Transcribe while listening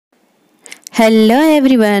Hello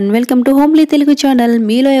everyone, welcome to homely Telugu channel.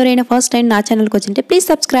 మీలో ఎవరైనా first time నా ఛానల్కి వచ్చింటే please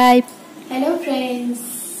subscribe. Hello friends,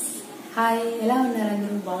 hi, ఎలా ఉన్నారు?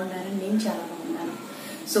 అందరూ బాగున్నారు? నేను చాలా బాగున్నాను.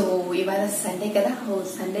 సో ఇవాళ సండే కదా,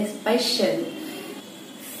 సండే స్పెషల్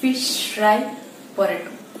ఫిష్ ఫ్రై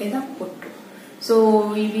పొరటు లేదా పొట్టు. సో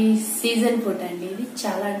ఇవి సీజన్ ఫుడ్ అండి. ఇది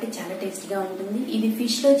చాలా అంటే చాలా టేస్టీగా ఉంటుంది. ఇది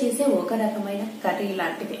ఫిష్ లో చేసే ఒక రకమైన కర్రీ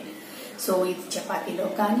లాంటిదే. సో ఇది చపాతీలో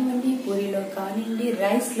కానివ్వండి, పూరీలో కానివ్వండి,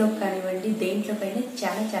 రైస్ లో కానివ్వండి, దేంట్లోకైనా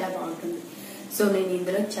చాలా చాలా బాగుంటుంది. సో నేను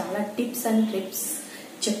ఇందులో చాలా టిప్స్ అండ్ ట్రిప్స్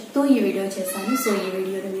చెప్తూ ఈ వీడియో చేశాను. సో ఈ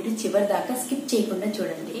వీడియోని మీరు చివరి దాకా స్కిప్ చేయకుండా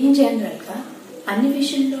చూడండి. ఇన్ జనరల్ గా అన్ని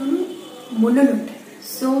ఫిష్ల్లోనూ ముళ్ళులు ఉంటాయి.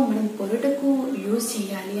 సో మనం పొరటుకు యూజ్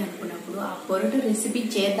చేయాలి అనుకున్నప్పుడు, ఆ పొరటు రెసిపీ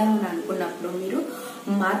చేద్దామని అనుకున్నప్పుడు మీరు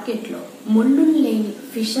మార్కెట్లో ముళ్ళులు లేని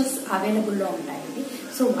ఫిషెస్ అవైలబుల్లో ఉంటాయండి.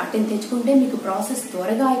 సో వాటిని తెచ్చుకుంటే మీకు ప్రాసెస్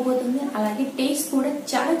త్వరగా అయిపోతుంది, అలాగే టేస్ట్ కూడా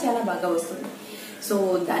చాలా చాలా బాగా వస్తుంది. సో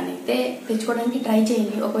దాన్ని అయితే తెచ్చుకోవడానికి ట్రై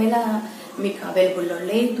చేయండి. ఒకవేళ మీకు అవైలబుల్లో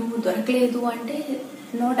లేదు, దొరకలేదు అంటే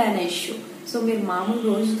నాట్ అన్ ఇష్యూ. సో మీరు మామూలు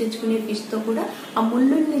రోజు తెచ్చుకునే ఫిష్తో కూడా ఆ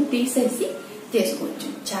ముళ్ళుల్ని తీసేసి చేసుకోవచ్చు.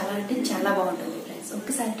 చాలా అంటే చాలా బాగుంటుంది ఫ్రెండ్స్,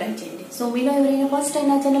 ఒకసారి ట్రై చేయండి. సో మీలో ఎవరైనా ఫస్ట్ టైం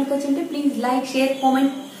నా ఛానల్కి వచ్చింటే please like, share,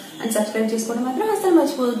 comment and subscribe చేసుకోవడం మాత్రం అసలు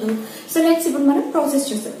మర్చిపోవద్దు. సో లెట్స్ ఇప్పుడు మనం ప్రాసెస్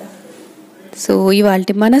చూసేద్దాం. సో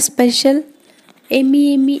ఇవాళ మన special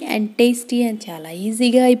Emmy and tasty and చాలా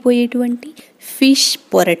ఈజీగా అయిపోయేటువంటి ఫిష్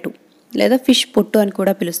పొరటు లేదా ఫిష్ పొట్టు అని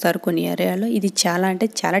కూడా పిలుస్తారు కొన్ని ఏరియాలో. ఇది చాలా అంటే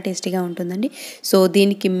చాలా టేస్టీగా ఉంటుందండి. సో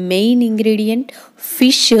దీనికి మెయిన్ ఇంగ్రీడియంట్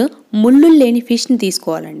ఫిష్, ముళ్ళు లేని ఫిష్ని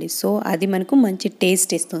తీసుకోవాలండి. సో అది మనకు మంచి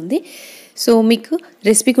టేస్ట్ ఇస్తుంది. సో మీకు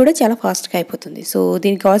రెసిపీ కూడా చాలా ఫాస్ట్గా అయిపోతుంది. సో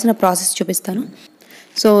దీనికి కావాల్సిన ప్రాసెస్ చూపిస్తాను.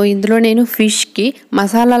 సో ఇందులో నేను ఫిష్కి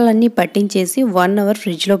మసాలాలన్నీ పట్టించేసి 1 అవర్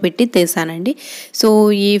ఫ్రిడ్జ్లో పెట్టి తీసానండి. సో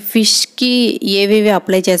ఈ ఫిష్కి ఏవేవి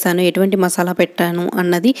అప్లై చేశాను, ఎటువంటి మసాలా పెట్టాను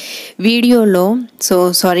అన్నది వీడియోలో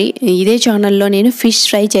ఇదే ఛానల్లో నేను ఫిష్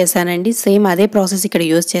ఫ్రై చేశానండి. సేమ్ అదే ప్రాసెస్ ఇక్కడ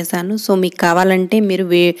యూజ్ చేశాను. సో మీకు కావాలంటే మీరు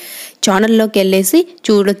ఛానల్లోకి వెళ్ళేసి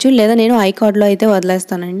చూడొచ్చు, లేదా నేను ఐకార్డ్లో అయితే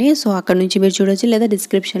వదిలేస్తానండి. సో అక్కడ నుంచి మీరు చూడొచ్చు, లేదా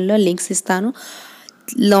డిస్క్రిప్షన్లో లింక్స్ ఇస్తాను,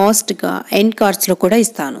 లాస్ట్గా ఎండ్ కార్డ్స్లో కూడా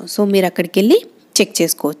ఇస్తాను. సో మీరు అక్కడికి వెళ్ళి చెక్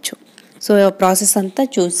చేసుకోవచ్చు. సో ప్రాసెస్ అంతా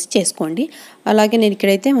చూసి చేసుకోండి. అలాగే నేను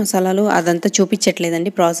ఇక్కడైతే మసాలాలు అదంతా చూపించట్లేదండి.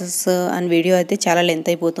 ప్రాసెస్ అండ్ వీడియో అయితే చాలా లెంత్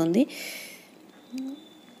అయిపోతుంది.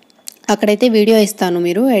 అక్కడైతే వీడియో ఇస్తాను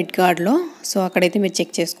మీరు హెడ్ కార్డ్లో. సో అక్కడైతే మీరు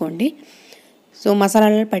చెక్ చేసుకోండి. సో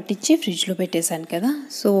మసాలాలు పట్టించి ఫ్రిడ్జ్లో పెట్టేశాను కదా.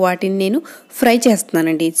 సో వాటిని నేను ఫ్రై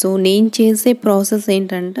చేస్తున్నానండి. సో నేను చేసే ప్రాసెస్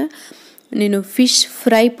ఏంటంటే, నేను ఫిష్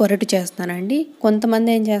ఫ్రై పొరటు చేస్తానండి. కొంతమంది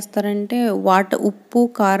ఏం చేస్తారంటే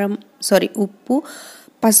ఉప్పు,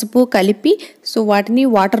 పసుపు కలిపి సో వాటిని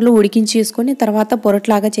వాటర్లో ఉడికించేసుకొని తర్వాత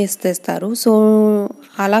పొరట్లాగా చేస్తారు. సో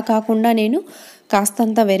అలా కాకుండా నేను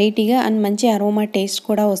కాస్తంత వెరైటీగా అండ్ మంచి అరోమా టేస్ట్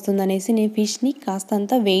కూడా వస్తుందనేసి నేను ఫిష్ని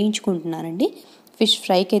కాస్తంత వేయించుకుంటున్నానండి. ఫిష్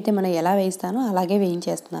ఫ్రైకి అయితే మనం ఎలా వేయిస్తానో అలాగే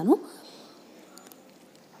వేయించేస్తున్నాను.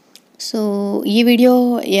 సో ఈ వీడియో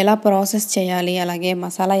ఎలా ప్రాసెస్ చేయాలి, అలాగే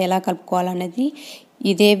మసాలా ఎలా కలుపుకోవాలనేది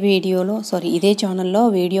ఇదే ఛానల్లో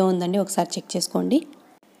వీడియో ఉందండి, ఒకసారి చెక్ చేసుకోండి.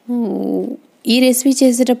 ఈ రెసిపీ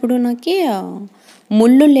చేసేటప్పుడు నాకు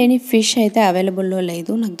ముళ్ళు లేని ఫిష్ అయితే అవైలబుల్లో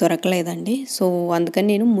లేదు, నాకు దొరకలేదండి. సో అందుకని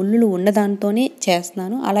నేను ముళ్ళు ఉన్న దాంతోనే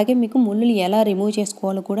చేస్తున్నాను. అలాగే మీకు ముళ్ళు ఎలా రిమూవ్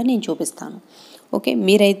చేసుకోవాలో కూడా నేను చూపిస్తాను. ఓకే,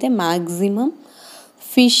 మీరైతే మ్యాక్సిమం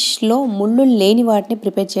ఫిష్లో ముళ్ళు లేని వాటిని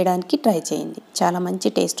ప్రిపేర్ చేయడానికి ట్రై చేయండి. చాలా మంచి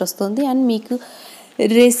టేస్ట్ వస్తుంది అండ్ మీకు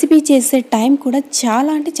రెసిపీ చేసే టైం కూడా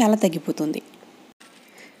చాలా అంటే చాలా తగ్గిపోతుంది.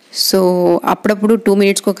 సో అప్పుడప్పుడు 2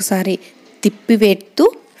 మినిట్స్కి ఒకసారి తిప్పి వేస్తూ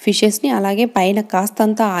ఫిషెస్ని, అలాగే పైన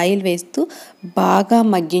కాస్తంత ఆయిల్ వేస్తూ బాగా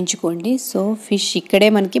మగ్గించుకోండి. సో ఫిష్ ఇక్కడే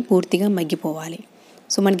మనకి పూర్తిగా మగ్గిపోవాలి.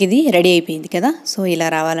 సో మనకి ఇది రెడీ అయిపోయింది కదా. సో ఇలా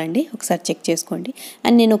రావాలండి, ఒకసారి చెక్ చేసుకోండి.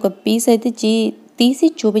 అండ్ నేను ఒక పీస్ అయితే తీసి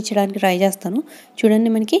చూపించడానికి ట్రై చేస్తాను. చూడండి,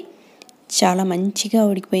 మనకి చాలా మంచిగా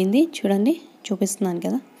ఉడికిపోయింది. చూడండి, చూపిస్తున్నాను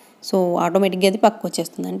కదా. సో ఆటోమేటిక్గా అది పక్కకు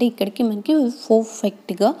వచ్చేస్తుంది, అంటే ఇక్కడికి మనకి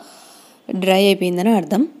పర్ఫెక్ట్గా డ్రై అయిపోయిందని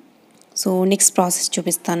అర్థం. సో నెక్స్ట్ ప్రాసెస్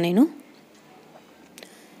చూపిస్తాను నేను.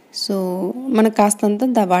 సో మనకు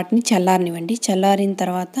కాస్తంత వాటిని చల్లారనివ్వండి. చల్లారిన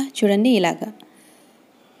తర్వాత చూడండి ఇలాగా.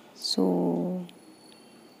 సో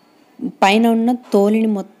పైన ఉన్న తోలుని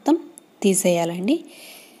మొత్తం తీసేయాలండి.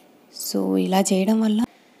 సో ఇలా చేయడం వల్ల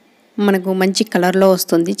మనకు మంచి కలర్లో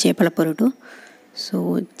వస్తుంది చేపల పొరటు. సో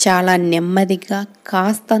చాలా నెమ్మదిగా,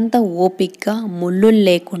 కాస్తంత ఓపిక్గా, ముళ్ళు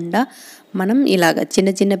లేకుండా మనం ఇలాగ చిన్న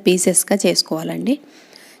చిన్న పీసెస్గా చేసుకోవాలండి.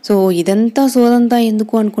 సో ఇదంతా సోదంతా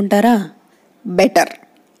ఎందుకు అనుకుంటారా? బెటర్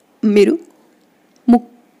మీరు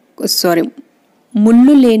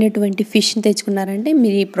ముళ్ళు లేనటువంటి ఫిష్ని తెచ్చుకున్నారంటే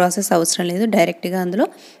మీరు ఈ ప్రాసెస్ అవసరం లేదు. డైరెక్ట్గా అందులో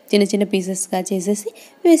చిన్న చిన్న పీసెస్గా చేసేసి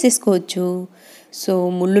వేసేసుకోవచ్చు. సో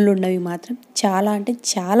ముళ్ళులు ఉన్నవి మాత్రం చాలా అంటే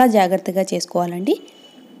చాలా జాగ్రత్తగా చేసుకోవాలండి.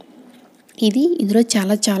 ఇది ఇందులో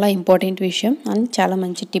చాలా చాలా ఇంపార్టెంట్ విషయం అండ్ చాలా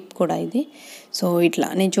మంచి టిప్ కూడా ఇది. సో ఇట్లా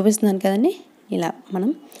నేను చూపిస్తున్నాను కదండి, ఇలా మనం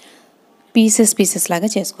పీసెస్ లాగా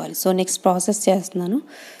చేసుకోవాలి. సో నెక్స్ట్ ప్రాసెస్ చేస్తున్నాను.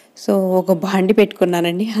 సో ఒక బాండి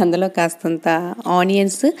పెట్టుకున్నానండి, అందులో కాస్తంత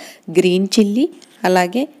ఆనియన్స్, గ్రీన్ చిల్లీ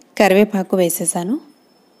అలాగే కరివేపాకు వేసేసాను.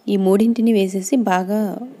 ఈ మూడింటిని వేసేసి బాగా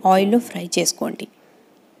ఆయిల్లో ఫ్రై చేసుకోండి.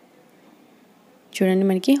 చూడండి,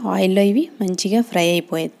 మనకి ఆయిల్లో ఇవి మంచిగా ఫ్రై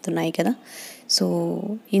అయిపోతున్నాయి కదా. సో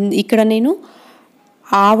ఇక్కడ నేను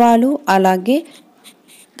ఆవాలు అలాగే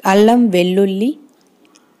అల్లం వెల్లుల్లి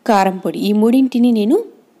కారం పొడి ఈ మూడింటిని నేను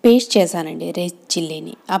పేస్ట్ చేశానండి, రెడ్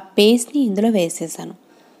చిల్లీని. ఆ పేస్ట్ని ఇందులో వేసేసాను.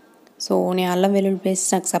 సో నేను అల్లం వెల్లుల్లి పేస్ట్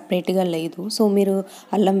నాకు సపరేట్గా లేదు. సో మీరు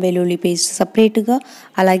అల్లం వెల్లుల్లి పేస్ట్ సపరేట్గా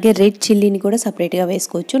అలాగే రెడ్ చిల్లీని కూడా సపరేట్గా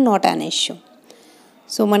వేసుకోవచ్చు, నాట్ అన్ ఇష్యూ.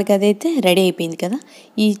 సో మనకి అదైతే రెడీ అయిపోయింది కదా.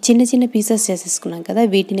 ఈ చిన్న చిన్న పీసెస్ చేసేసుకున్నాం కదా,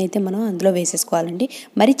 వీటిని అయితే మనం అందులో వేసేసుకోవాలండి.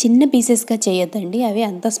 మరి చిన్న పీసెస్గా చేయొద్దండి, అవి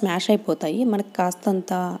అంతా స్మాష్ అయిపోతాయి. మనకు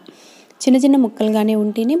కాస్తంత చిన్న చిన్న ముక్కలుగానే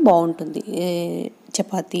ఉంటేనే బాగుంటుంది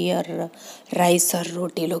chapati are rice or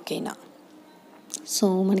రోటీలోకైనా. So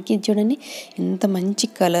మనకి చూడండి ఎంత మంచి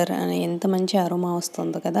కలర్ ఎంత మంచి అరోమా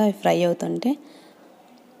వస్తుందో కదా అవి ఫ్రై అవుతుంటే.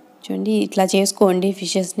 చూడండి, ఇట్లా చేసుకోండి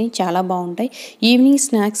ఫిషెస్ని, చాలా బాగుంటాయి. ఈవినింగ్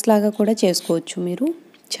స్నాక్స్ లాగా కూడా చేసుకోవచ్చు మీరు,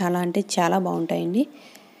 చాలా అంటే చాలా బాగుంటాయండి.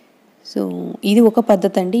 సో ఇది ఒక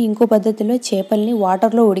పద్ధతి అండి. ఇంకో పద్ధతిలో చేపల్ని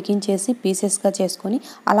వాటర్లో ఉడికించేసి పీసెస్గా చేసుకొని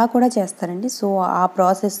అలా కూడా చేస్తారండి. సో ఆ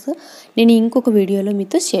ప్రాసెస్ నేను ఇంకొక వీడియోలో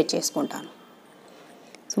మీతో షేర్ చేసుకుంటాను.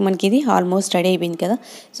 సో మనకి ఇది ఆల్మోస్ట్ రెడీ అయిపోయింది కదా.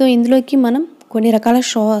 సో ఇందులోకి మనం కొన్ని రకాల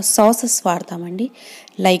సాసెస్ వాడతామండి,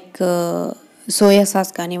 లైక్ సోయా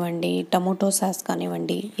సాస్ కానివ్వండి, టమోటో సాస్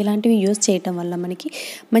కానివ్వండి, ఇలాంటివి యూజ్ చేయటం వల్ల మనకి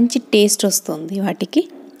మంచి టేస్ట్ వస్తుంది వాటికి.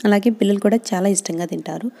 అలాగే పిల్లలు కూడా చాలా ఇష్టంగా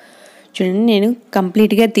తింటారు. చూడండి, నేను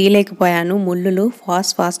కంప్లీట్గా తీయలేకపోయాను, ముళ్ళులు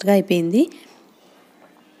ఫాస్ట్గా అయిపోయింది.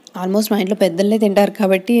 ఆల్మోస్ట్ మా ఇంట్లో పెద్దలే తింటారు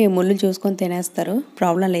కాబట్టి ముళ్ళు చూసుకొని తినేస్తారు,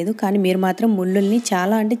 ప్రాబ్లం లేదు. కానీ మీరు మాత్రం ముళ్ళుల్ని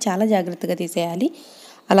చాలా అంటే చాలా జాగ్రత్తగా తీసేయాలి.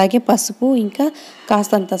 అలాగే పసుపు, ఇంకా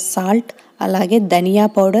కాస్తంత సాల్ట్, అలాగే ధనియా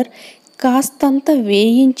పౌడర్, కాస్తంత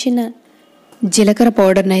వేయించిన జీలకర్ర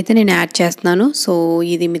పౌడర్ని అయితే నేను యాడ్ చేస్తున్నాను. సో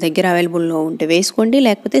ఇది మీ దగ్గర అవైలబుల్లో ఉంటే వేసుకోండి,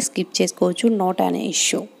 లేకపోతే స్కిప్ చేసుకోవచ్చు, నాట్ అన్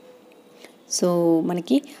ఇష్యూ. సో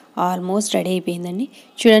మనకి ఆల్మోస్ట్ రెడీ అయిపోయిందండి.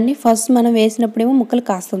 చూడండి, ఫస్ట్ మనం వేసినప్పుడేమో ముక్కలు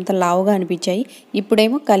కాస్తంత లావుగా అనిపించాయి,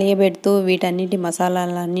 ఇప్పుడేమో కలియబెడుతూ వీటన్నింటి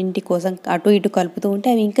మసాలాలన్నింటి కోసం అటు ఇటు కలుపుతూ ఉంటే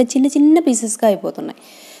అవి ఇంకా చిన్న చిన్న పీసెస్గా అయిపోతున్నాయి.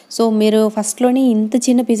 సో మీరు ఫస్ట్లోనే ఇంత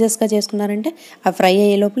చిన్న పీసెస్గా చేసుకున్నారంటే ఆ ఫ్రై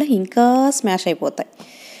అయ్యే లోపల ఇంకా స్మాష్ అయిపోతాయి.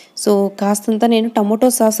 సో కాస్తంత నేను టమోటో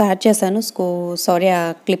సాస్ యాడ్ చేశాను. సారీ, ఆ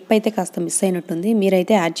క్లిప్ అయితే కాస్త మిస్ అయినట్టుంది,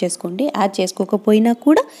 మీరైతే యాడ్ చేసుకోండి. యాడ్ చేసుకోకపోయినా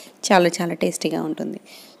కూడా చాలా చాలా టేస్టీగా ఉంటుంది.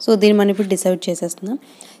 సో దీన్ని మనం ఇప్పుడు డిసైడ్ చేసేస్తున్నాం.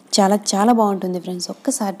 చాలా చాలా బాగుంటుంది ఫ్రెండ్స్,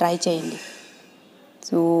 ఒక్కసారి ట్రై చేయండి.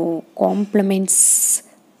 సో కాంప్లిమెంట్స్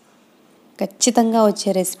ఖచ్చితంగా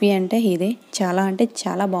వచ్చే రెసిపీ అంటే ఇదే, చాలా అంటే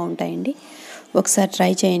చాలా బాగుంటాయండి. ఒకసారి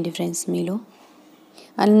ట్రై చేయండి ఫ్రెండ్స్ మీలో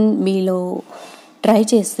ట్రై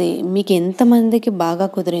చేసి మీకు ఎంతమందికి బాగా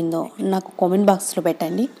కుదిరిందో నాకు కామెంట్ బాక్స్లో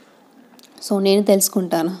పెట్టండి. సో నేను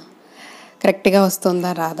తెలుసుకుంటాను కరెక్ట్గా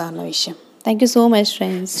వస్తుందా రాదా అన్న విషయం. Thank you so much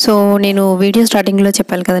friends. So నేను వీడియో స్టార్టింగ్లో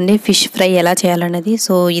చెప్పాను కదండి ఫిష్ ఫ్రై ఎలా చేయాలన్నది.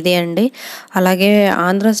 సో ఇదే అండి. అలాగే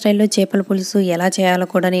ఆంధ్ర స్టైల్లో చేపల పులుసు ఎలా చేయాలో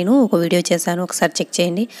కూడా నేను ఒక వీడియో చేశాను, ఒకసారి చెక్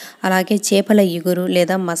చేయండి. అలాగే చేపల ఇగురు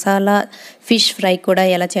లేదా మసాలా ఫిష్ ఫ్రై కూడా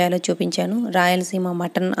ఎలా చేయాలో చూపించాను. రాయలసీమ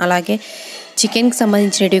మటన్ అలాగే చికెన్కి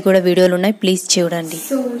సంబంధించినవి కూడా వీడియోలు ఉన్నాయి, ప్లీజ్ చూడండి.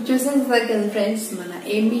 సో చూసాను కదా ఫ్రెండ్స్, మన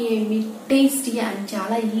ఏమి టేస్టీ అండ్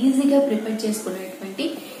చాలా ఈజీగా ప్రిపేర్ చేసుకునేటువంటి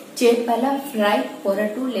చేపల ఫ్రై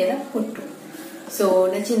పొరటు లేదా పొట్టు. సో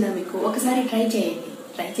నచ్చిందా మీకు? ఒకసారి ట్రై చేయండి.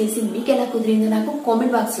 ట్రై చేసి మీకు ఎలా కుదిరిందో నాకు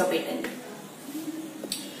కామెంట్ బాక్స్లో పెట్టండి.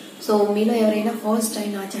 సో మీలో ఎవరైనా ఫస్ట్ టైం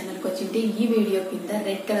నా ఛానల్కి వచ్చింటే ఈ వీడియో కింద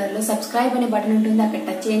రెడ్ కలర్లో సబ్స్క్రైబ్ అనే బటన్ ఉంటుంది, అక్కడ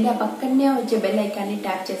టచ్ చేయండి. ఆ పక్కనే వచ్చే బెల్ ఐకాన్ని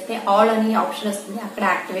ట్యాప్ చేస్తే ఆల్ అనే ఆప్షన్ వస్తుంది, అక్కడ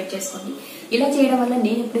యాక్టివేట్ చేసుకోండి. ఇలా చేయడం వల్ల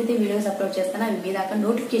నేను ఎప్పుడైతే వీడియోస్ అప్లోడ్ చేస్తానో అవి మీ దాకా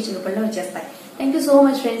నోటిఫికేషన్ రూపంలో వచ్చేస్తాయి. Thank you so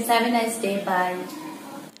much friends, have a nice day, bye.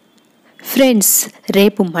 Friends,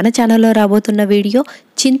 రేపు మన ఛానల్లో రాబోతున్న వీడియో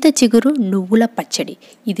చింత చిగురు నువ్వుల పచ్చడి.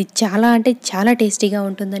 ఇది చాలా అంటే చాలా టేస్టీగా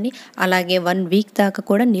ఉంటుందని, అలాగే 1 వీక్ దాకా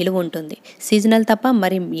కూడా నిలువ ఉంటుంది. సీజనల్ తప్ప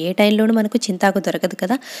మరి ఏ టైంలోనూ మనకు చింతాకు దొరకదు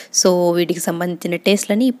కదా. సో వీటికి సంబంధించిన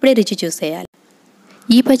టేస్ట్లని ఇప్పుడే రుచి చూసేయాలి.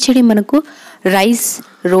 ఈ పచ్చడి మనకు రైస్,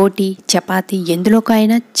 రోటీ, చపాతీ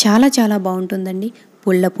ఎందులోకైనా చాలా చాలా బాగుంటుందండి.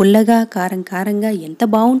 పుల్ల పుల్లగా కారం కారంగా ఎంత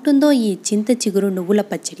బాగుంటుందో ఈ చింత చిగురు నువ్వుల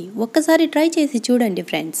పచ్చడి. ఒక్కసారి ట్రై చేసి చూడండి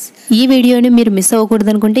ఫ్రెండ్స్. ఈ వీడియోని మీరు మిస్ అవ్వకూడదు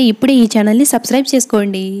అనుకుంటే ఇప్పుడే ఈ ఛానల్ని సబ్స్క్రైబ్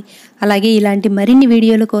చేసుకోండి. అలాగే ఇలాంటి మరిన్ని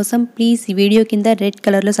వీడియోల కోసం ప్లీజ్ ఈ వీడియో కింద రెడ్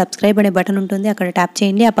కలర్లో సబ్స్క్రైబ్ అనే బటన్ ఉంటుంది, అక్కడ ట్యాప్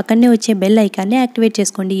చేయండి. ఆ పక్కనే వచ్చే బెల్ ఐకాన్ని యాక్టివేట్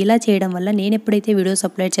చేసుకోండి. ఇలా చేయడం వల్ల నేను ఎప్పుడైతే వీడియోస్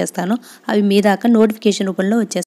అప్లోడ్ చేస్తానో అవి మీ దాకా నోటిఫికేషన్ రూపంలో వచ్చేస్తాయి.